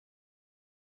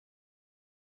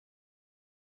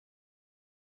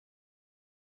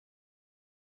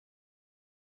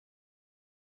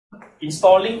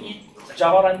installing it,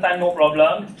 Java runtime, no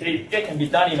problem. Okay, that can be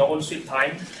done in your own sweet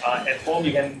time. At home,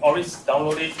 you can always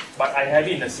download it, but I have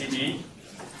it in the CD.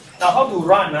 Now, how to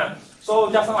run?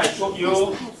 So just now I showed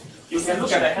you, you can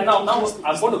look at the handout. Now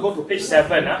I'm going to go to page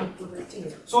 7.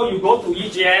 So you go to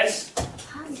EJS.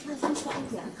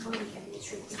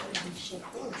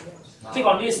 Click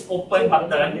on this open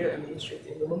button.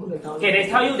 Okay, they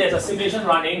tell you there's a simulation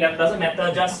running. That doesn't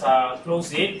matter, just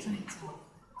close it.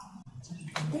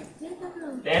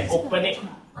 Then open it.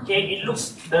 Okay, it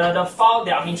looks, the file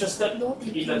that I'm interested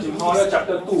in the tutorial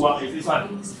chapter 2 is this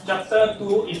one. Chapter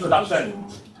 2 introduction.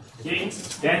 Okay,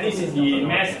 then this is the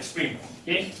mass extreme.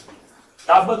 Okay,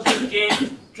 double click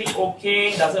it, click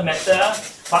OK, doesn't matter.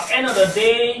 But end of the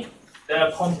day,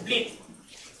 the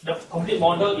complete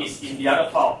model is in the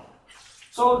other file.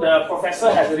 So the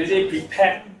professor has already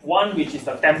prepared one which is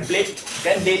the template,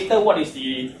 then later what is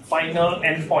the final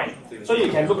endpoint. So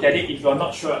you can look at it if you are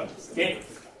not sure. Okay.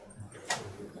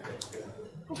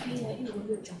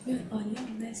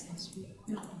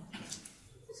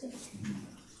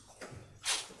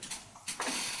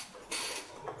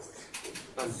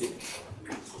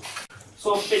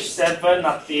 So page 7,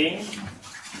 nothing.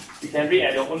 You can read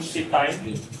at your own sweet time.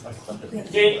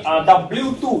 Okay,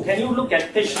 W2. Can you look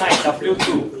at page 9,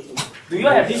 W2? Do you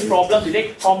have this problem? Did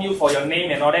they prompt you for your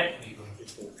name and all that?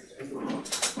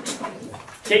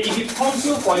 Okay, if it prompts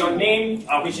you for your name,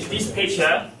 which is this page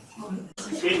here,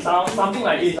 okay, something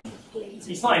like this.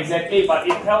 It's not exactly, but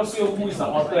it tells you who is the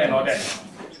author and all that.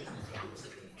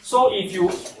 So if you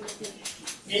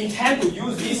intend to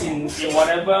use this in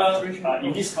whatever,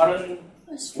 in this current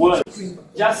world,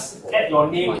 just add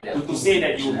your name to say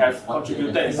that you have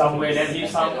contributed in some way, then leave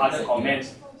some other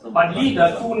comments. But leave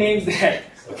the two names there.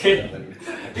 Okay?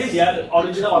 These are the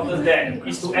original authors there.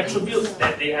 Is to attribute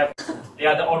that they are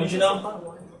the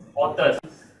original authors.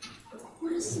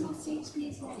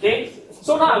 Okay?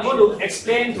 So now I'm going to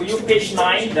explain to you page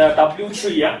 9, the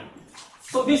W3. Yeah?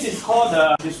 So this is called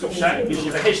the description, which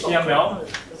is the HTML.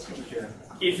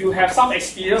 If you have some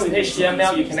experience with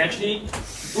HTML, you can actually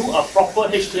do a proper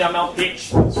HTML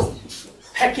page,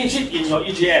 package it in your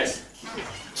EJS,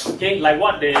 okay, like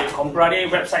what the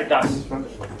Comprade website does.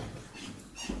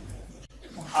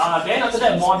 Then after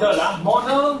that, model.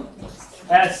 Model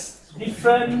has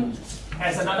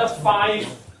another 5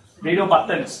 radio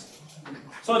buttons.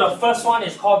 So the first one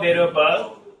is called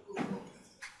variable.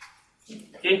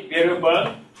 Okay,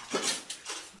 variable.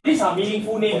 These are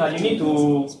meaningful names. You need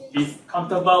to be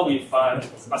comfortable with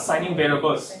assigning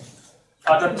variables.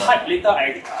 The type later,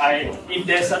 if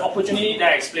there's an opportunity, then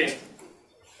I explain.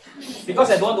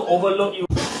 Because I don't want to overload you.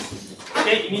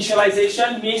 Okay,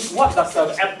 initialization means what does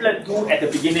the applet do at the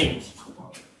beginning?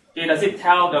 Okay, does it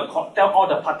tell all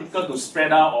the particles to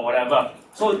spread out or whatever?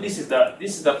 So this is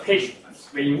the page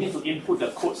where you need to input the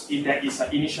codes if there is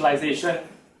an initialization.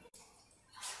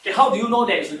 Okay, how do you know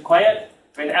that it's required?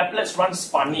 When the applet runs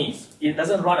funny, it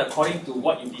doesn't run according to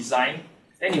what you designed,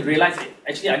 then you realize it.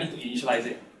 Actually, I need to initialize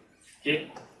it.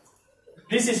 Okay,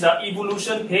 this is the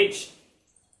evolution page.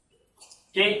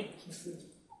 Okay,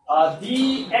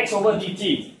 dx over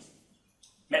dt.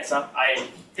 Maths, I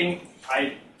think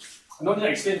I don't need to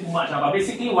explain too much, but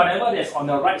basically whatever that's on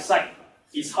the right side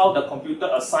is how the computer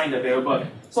assigns the variable.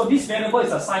 So this variable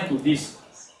is assigned to this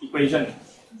equation.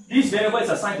 This variable is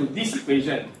assigned to this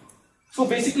equation. So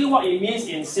basically what it means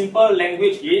in simple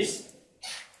language is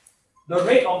the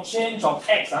rate of change of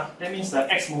x, that means the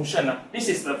x motion. This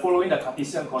is following the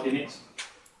Cartesian coordinates.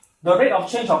 The rate of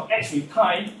change of x with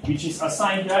time, which is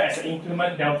assigned here as an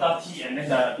increment delta t, and then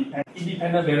the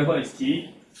independent variable is t.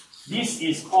 This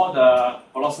is called the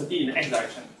velocity in the x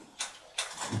direction.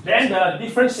 Then the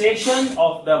differentiation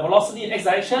of the velocity in x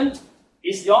direction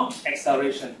is your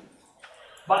acceleration.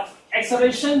 But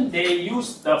acceleration, they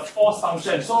use the force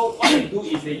function. So what they do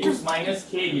is they use minus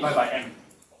k divided by m.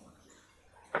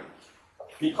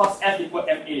 Because F equals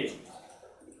ma. Okay,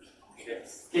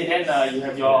 then you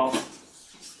have your,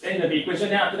 then the equation,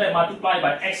 then after that multiply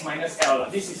by x minus L.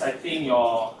 This is, I think,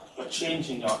 your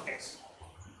change in your x.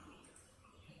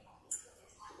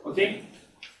 Okay?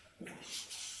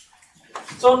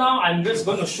 So now I'm just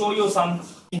going to show you some.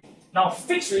 Now,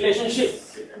 fixed relationship.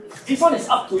 This one is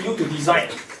up to you to design.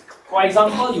 For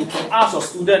example, you can ask your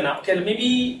student, okay,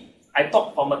 maybe I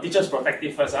talk from a teacher's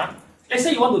perspective first. Let's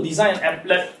say you want to design an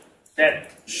applet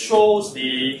that shows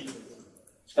the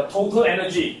total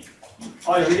energy.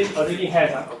 Or you already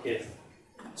have. Okay.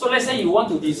 So let's say you want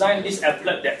to design this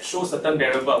applet that shows certain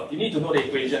variable. You need to know the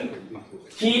equation.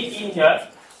 Key it in here.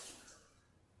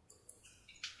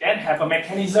 Then have a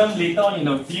mechanism later on in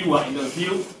the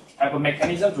view. Have a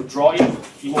mechanism to draw it.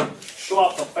 It will show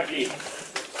up perfectly.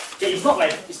 Okay, it's not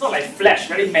like Flash,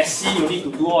 very messy. You need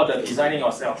to do all the designing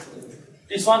yourself.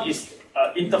 This one is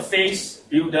interface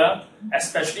builder,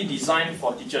 especially designed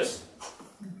for teachers.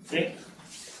 Okay.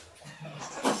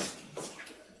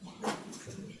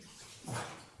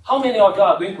 How many of you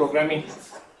are doing programming?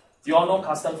 You all know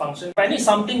custom function. If I need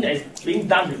something that is being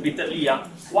done repeatedly,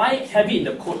 why have it in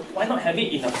the code? Why not have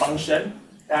it in a function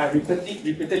that I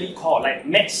repeatedly call, like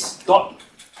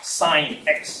max.sign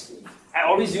x? I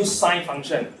always use sign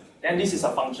function. Then this is a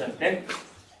function. Then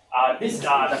these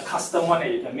are the custom one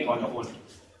that you can make on your own.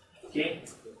 Okay.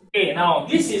 Okay. Now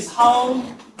this is how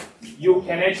you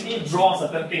can actually draw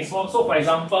certain things. So for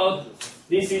example,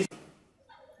 this is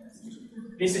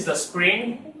the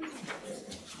spring.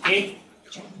 Okay.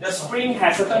 The spring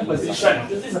has certain position.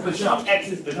 This is the position of x,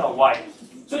 this is the position of y.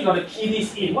 So you got to key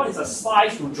this in. What is the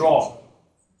size to draw?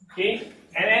 Okay.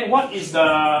 And then what is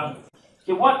the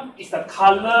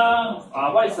color?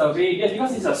 What is the radius?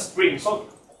 Because it's a spring. So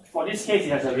for this case,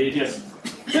 it has a radius.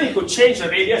 So you could change the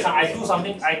radius. I do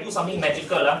something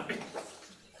magical.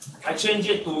 I change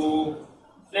it to,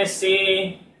 let's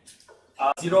say,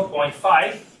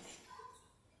 0.5.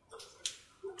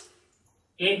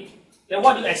 Okay. Then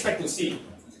what do you expect to see?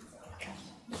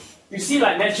 You see,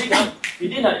 like magic,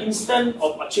 within an instant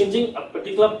of changing a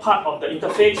particular part of the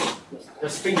interface, the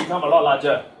spring becomes a lot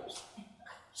larger.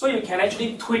 So you can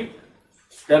actually tweak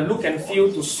the look and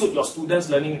feel to suit your students'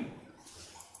 learning.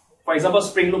 For example,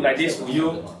 spring look like this to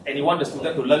you, and you want the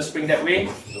student to learn spring that way,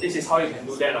 this is how you can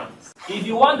do that. If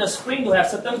you want the spring to have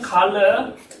certain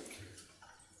color,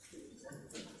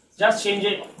 just change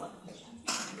it.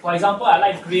 For example, I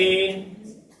like green.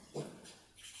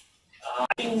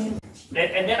 And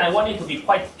then I want it to be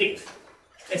quite thick.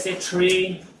 Let's say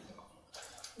 3.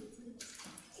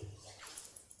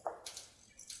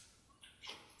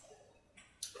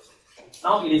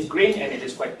 Now it is green and it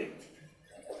is quite thick.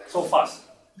 So fast.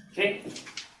 Okay.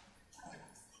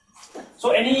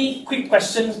 So any quick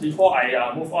questions before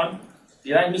I move on?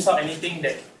 Did I miss out anything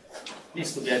that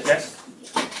needs to be addressed?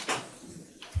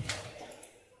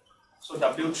 So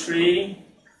W3.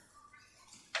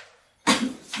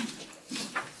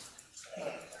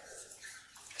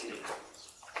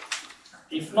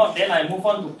 If not, then I move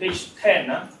on to page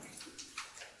 10.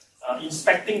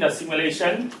 Inspecting the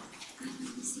simulation.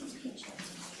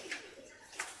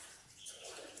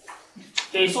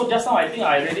 Okay, so just now I think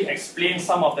I already explained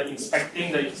some of the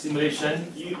inspecting the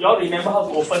simulation. You all remember how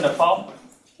to open the file?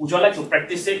 Would you like to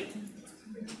practice it?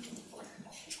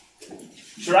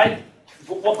 Should I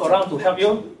walk around to help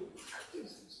you?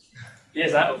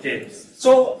 Yes, okay.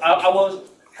 So I will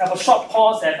have a short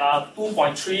pause at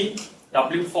 2.3.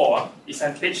 W4 is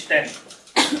on page 10.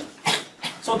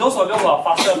 So those of you who are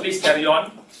faster, please carry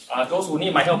on. Those who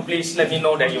need my help, please let me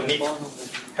know that you need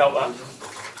help.